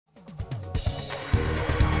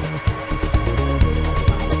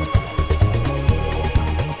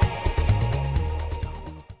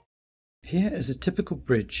Here is a typical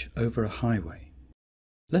bridge over a highway.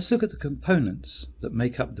 Let's look at the components that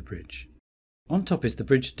make up the bridge. On top is the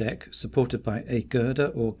bridge deck supported by a girder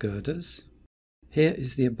or girders. Here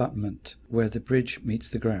is the abutment where the bridge meets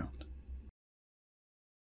the ground.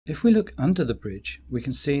 If we look under the bridge, we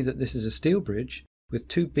can see that this is a steel bridge with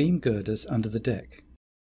two beam girders under the deck.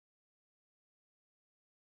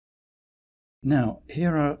 Now,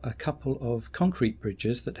 here are a couple of concrete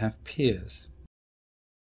bridges that have piers.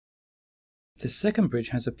 This second bridge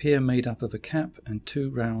has a pier made up of a cap and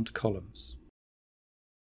two round columns.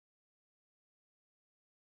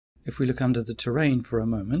 If we look under the terrain for a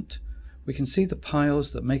moment, we can see the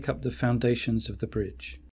piles that make up the foundations of the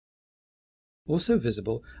bridge. Also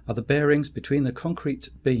visible are the bearings between the concrete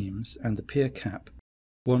beams and the pier cap,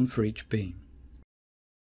 one for each beam.